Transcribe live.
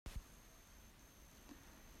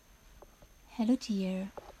Hello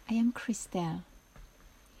dear, I am Christelle.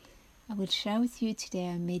 I will share with you today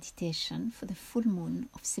a meditation for the full moon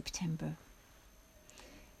of September.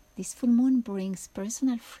 This full moon brings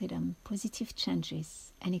personal freedom, positive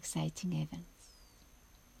changes, and exciting events.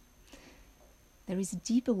 There is a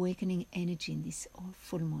deep awakening energy in this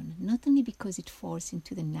full moon, not only because it falls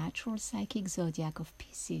into the natural psychic zodiac of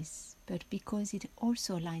Pisces, but because it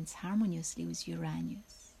also aligns harmoniously with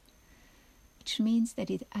Uranus, which means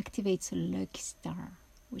that it activates a lucky star,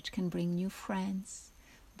 which can bring new friends,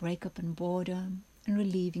 break up on boredom, and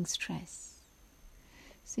relieving stress.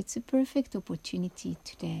 So it's a perfect opportunity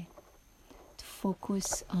today to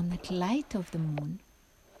focus on that light of the moon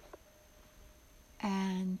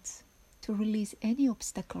and to release any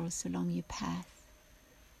obstacles along your path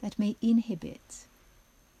that may inhibit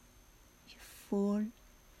your full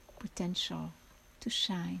potential to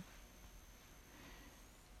shine.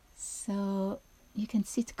 So you can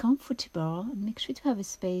sit comfortable and make sure to have a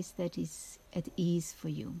space that is at ease for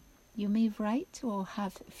you. You may write or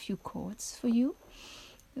have a few quotes for you,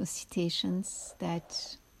 or citations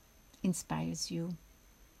that inspires you,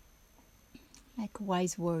 like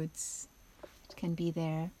wise words. It can be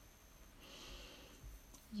there.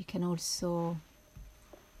 You can also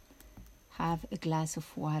have a glass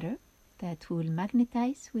of water that will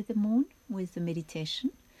magnetize with the moon, with the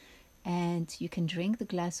meditation, and you can drink the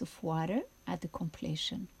glass of water at the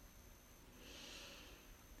completion.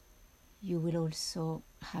 You will also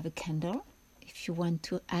have a candle if you want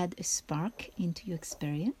to add a spark into your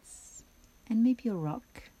experience, and maybe a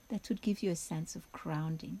rock that would give you a sense of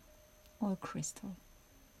grounding, or a crystal.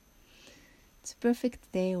 It's a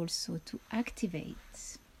perfect day also to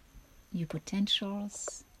activate your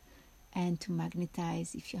potentials and to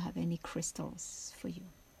magnetize if you have any crystals for you.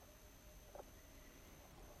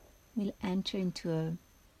 We'll enter into a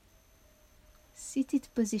seated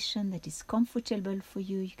position that is comfortable for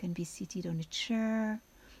you. You can be seated on a chair,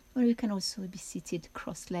 or you can also be seated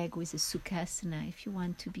cross-legged with a Sukhasana if you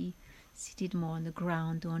want to be seated more on the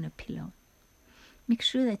ground or on a pillow. Make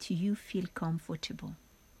sure that you feel comfortable.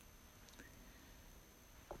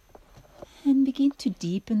 And begin to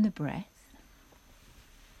deepen the breath.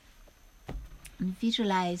 And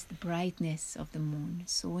visualize the brightness of the moon.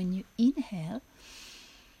 So when you inhale,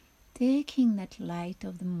 taking that light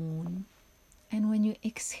of the moon, and when you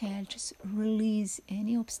exhale, just release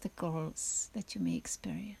any obstacles that you may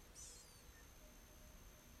experience.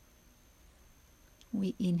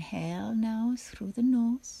 We inhale now through the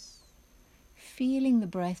nose, feeling the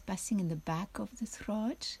breath passing in the back of the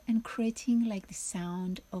throat and creating like the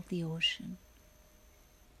sound of the ocean.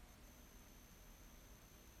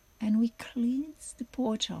 And we cleanse the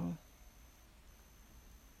portal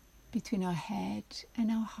between our head and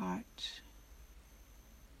our heart,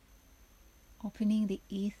 opening the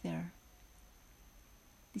ether,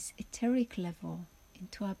 this etheric level,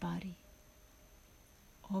 into our body,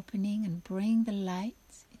 opening and bring the light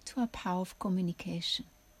into our power of communication.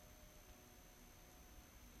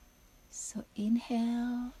 So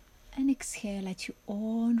inhale and exhale at your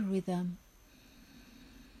own rhythm,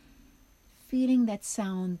 feeling that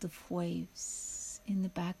sound of waves in the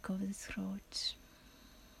back of the throat.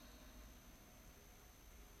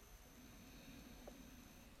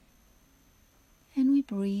 And we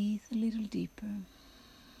breathe a little deeper.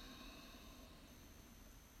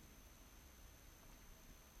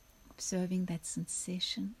 Observing that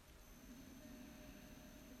sensation.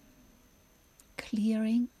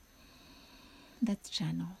 Clearing that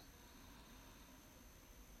channel.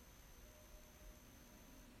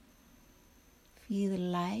 Feel the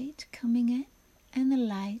light coming in and the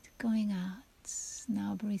light going out.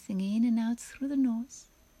 Now breathing in and out through the nose.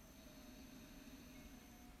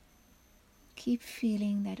 Keep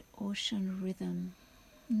feeling that ocean rhythm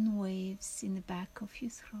and waves in the back of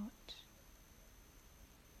your throat.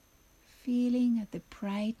 Feeling at the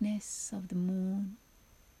brightness of the moon,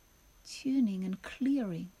 tuning and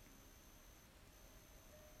clearing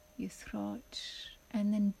your throat,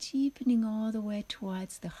 and then deepening all the way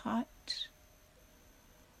towards the heart.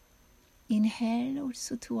 Inhale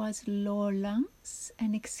also towards the lower lungs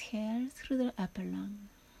and exhale through the upper lung.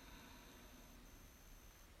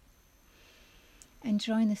 And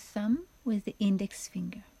join the thumb with the index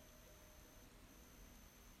finger,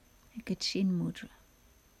 like a chin mudra.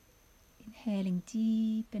 Inhaling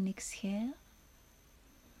deep and exhale.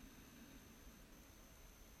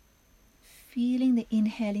 Feeling the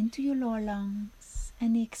inhale into your lower lungs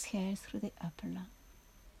and the exhale through the upper lung.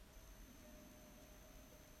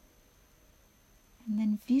 And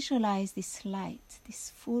then visualize this light,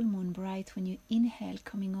 this full moon bright when you inhale,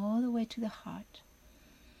 coming all the way to the heart.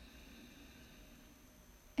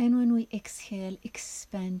 And when we exhale,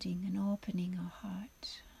 expanding and opening our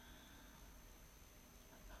heart.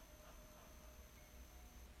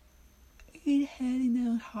 Inhale in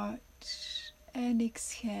our heart and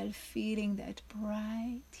exhale, feeling that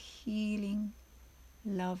bright, healing,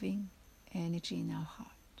 loving energy in our heart.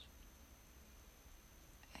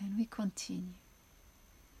 And we continue,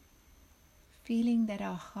 feeling that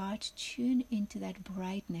our heart tune into that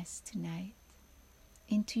brightness tonight,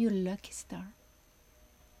 into your lucky star.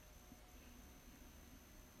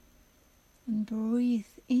 And breathe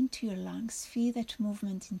into your lungs, feel that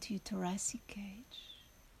movement into your thoracic cage.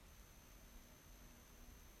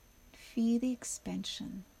 Feel the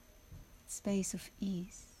expansion, space of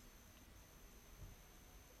ease.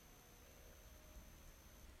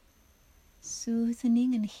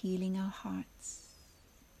 Soothing and healing our hearts.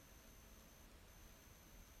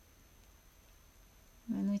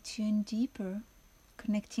 When we tune deeper,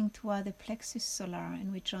 connecting to our plexus solar,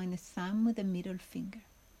 and we join the thumb with the middle finger.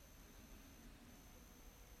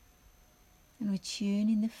 And we tune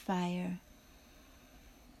in the fire.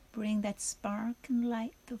 Bring that spark and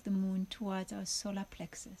light of the moon towards our solar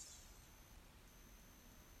plexus.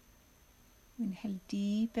 We inhale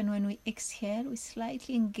deep, and when we exhale, we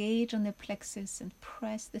slightly engage on the plexus and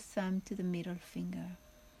press the thumb to the middle finger.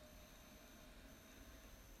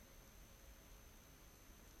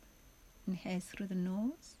 Inhale through the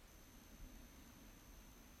nose.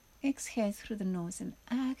 Exhale through the nose and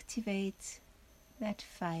activate that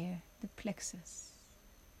fire, the plexus.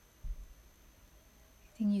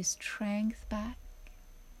 Getting your strength back,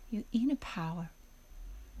 your inner power.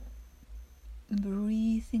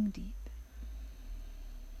 Breathing deep.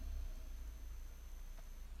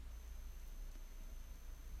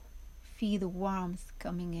 Feel the warmth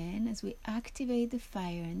coming in as we activate the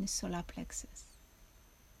fire in the solar plexus.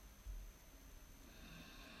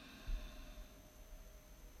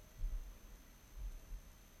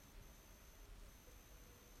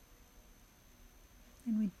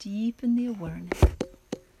 And we deepen the awareness.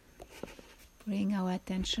 Bring our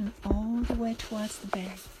attention all the way towards the belly.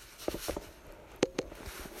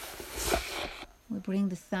 We bring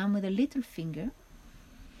the thumb with the little finger,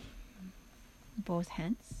 both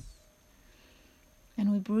hands.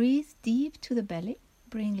 And we breathe deep to the belly.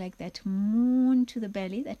 Bring like that moon to the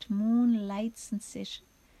belly, that moonlight sensation.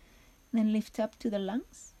 Then lift up to the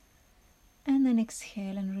lungs. And then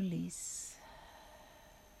exhale and release.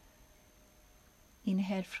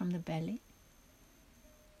 Inhale from the belly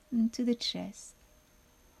into the chest.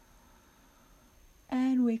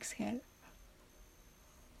 And we exhale.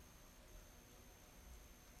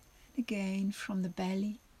 And again from the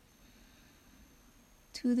belly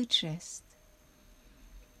to the chest.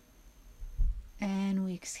 And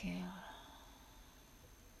we exhale.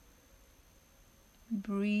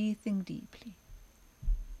 Breathing deeply.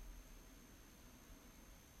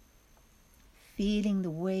 Feeling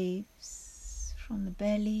the waves from the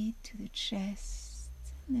belly to the chest,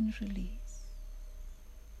 and then release.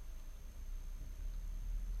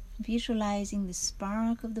 Visualizing the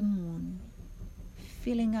spark of the moon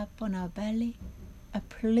filling up on our belly,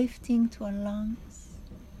 uplifting to our lungs,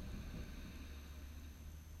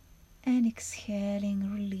 and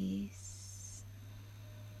exhaling, release.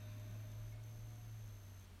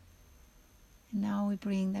 And now we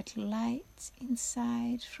bring that light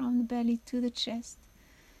inside from the belly to the chest.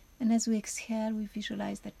 And as we exhale, we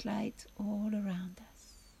visualize that light all around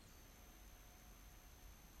us.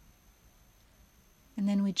 And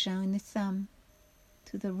then we join the thumb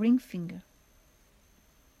to the ring finger.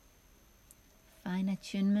 Fine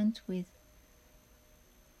attunement with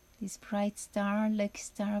this bright star, lucky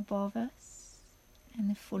star above us,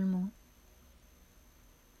 and the full moon.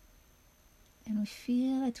 And we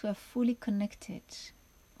feel that we are fully connected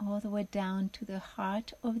all the way down to the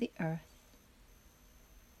heart of the earth.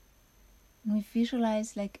 And we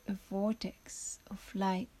visualize like a vortex of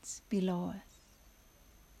light below us.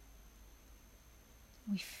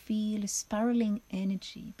 We feel a spiraling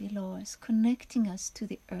energy below us, connecting us to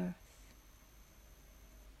the earth,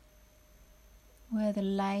 where the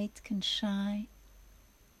light can shine,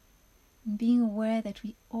 and being aware that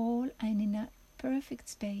we all are in a perfect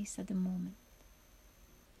space at the moment.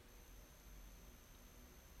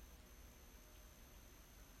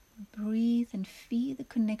 Breathe and feel the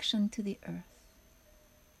connection to the earth.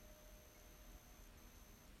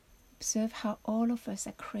 Observe how all of us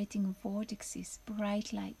are creating vortexes,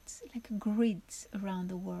 bright lights, like grids around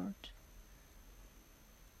the world.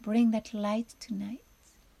 Bring that light tonight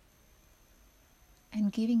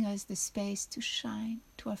and giving us the space to shine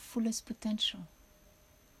to our fullest potential.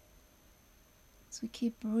 As we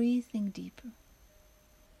keep breathing deeper.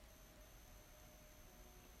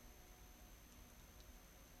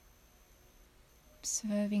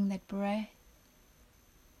 Observing that breath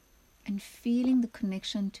and feeling the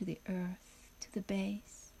connection to the earth, to the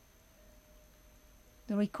base,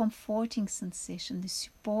 the recomforting sensation, the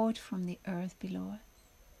support from the earth below us.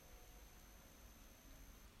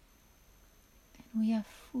 And we are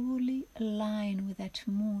fully aligned with that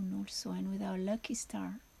moon also and with our lucky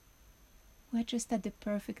star. We are just at the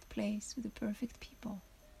perfect place with the perfect people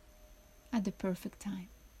at the perfect time.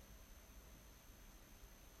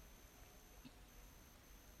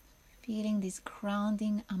 Feeling this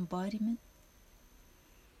grounding embodiment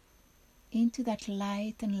into that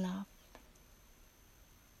light and love.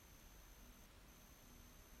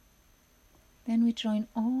 Then we join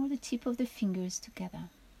all the tip of the fingers together.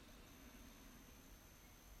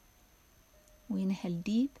 We inhale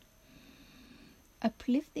deep,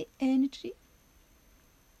 uplift the energy,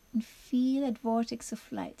 and feel that vortex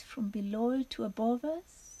of light from below to above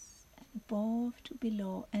us, and above to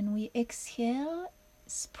below. And we exhale,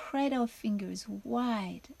 spread our fingers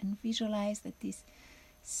wide, and visualize that this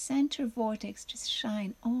center vortex just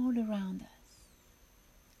shine all around us.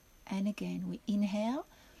 And again, we inhale,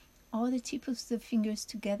 all the tips of the fingers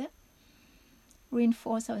together,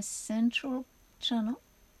 reinforce our central channel,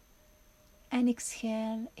 and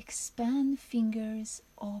exhale, expand fingers,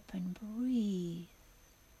 open, breathe.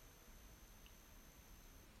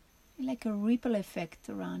 Like a ripple effect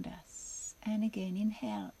around us. And again,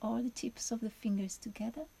 inhale, all the tips of the fingers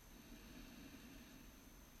together.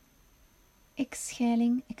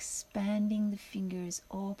 Exhaling, expanding the fingers,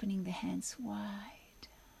 opening the hands wide.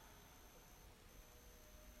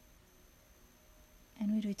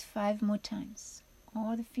 And we do it 5 more times.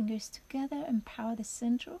 All the fingers together, empower the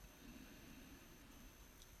central.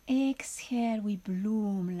 Exhale, we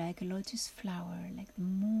bloom like a lotus flower, like the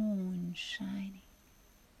moon shining.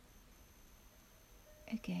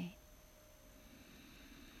 Again.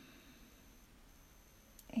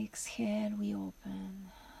 Exhale, we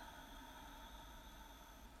open.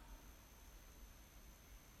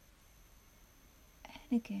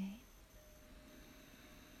 And again.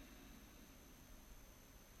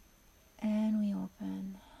 And we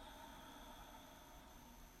open.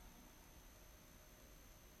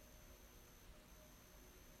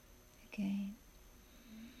 Again.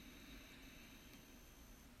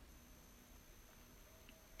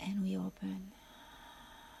 And we open.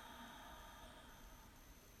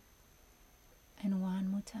 And one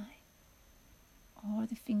more time. All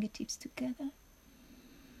the fingertips together.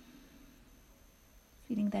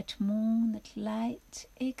 Feeling that moon, that light.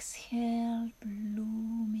 Exhale,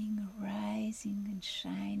 blooming, rising and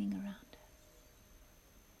shining around us.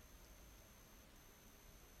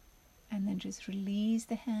 And then just release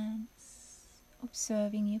the hands,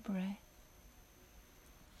 observing your breath.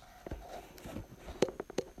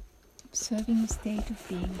 Observing the state of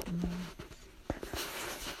being at the moment.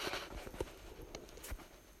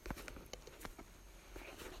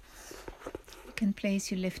 You can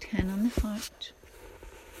place your left hand on the heart.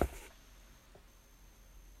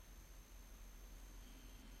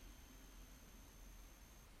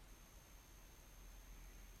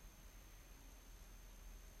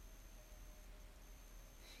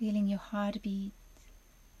 Feeling your heartbeat.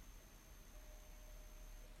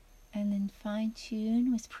 And then fine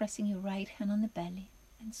tune with pressing your right hand on the belly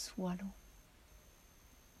and swallow.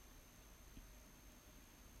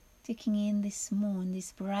 Taking in this moon,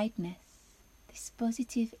 this brightness, this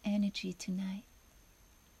positive energy tonight.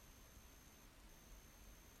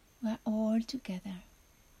 We're all together.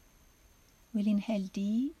 We'll inhale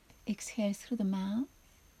deep, exhale through the mouth.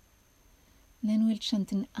 Then we'll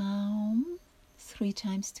chant an Aum 3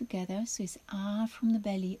 times together. So it's A from the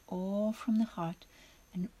belly or from the heart.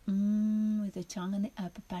 And with the tongue on the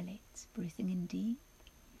upper palate. Breathing in deep.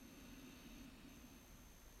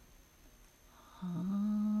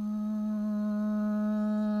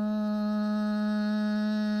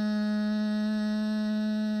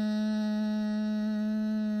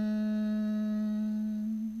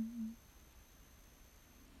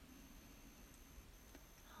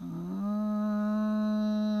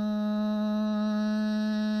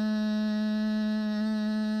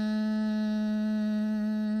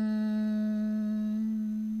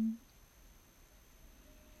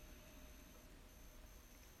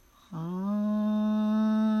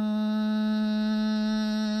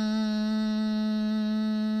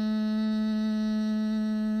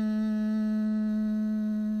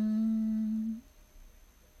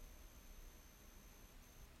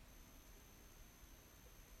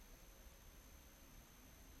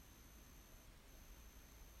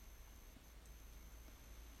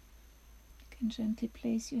 And gently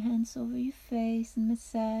place your hands over your face and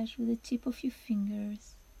massage with the tip of your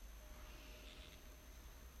fingers.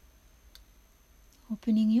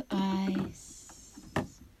 Opening your eyes. You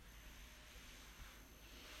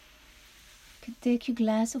can take your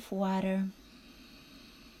glass of water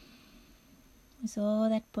with all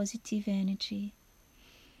that positive energy,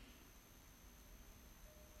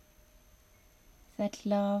 that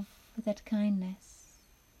love, that kindness,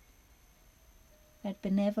 that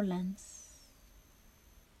benevolence.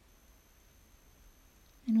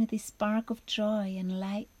 And with this spark of joy and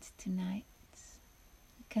light tonight,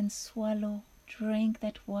 we can swallow, drink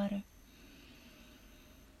that water,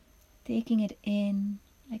 taking it in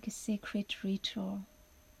like a sacred ritual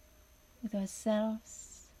with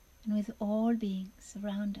ourselves and with all beings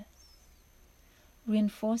around us,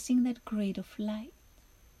 reinforcing that grid of light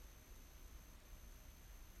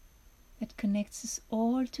that connects us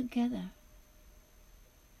all together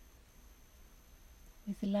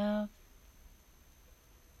with love,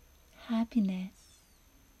 happiness,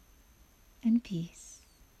 and peace.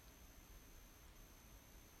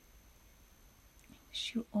 I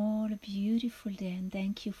wish you all a beautiful day and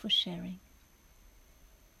thank you for sharing.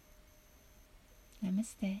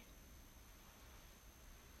 Namaste.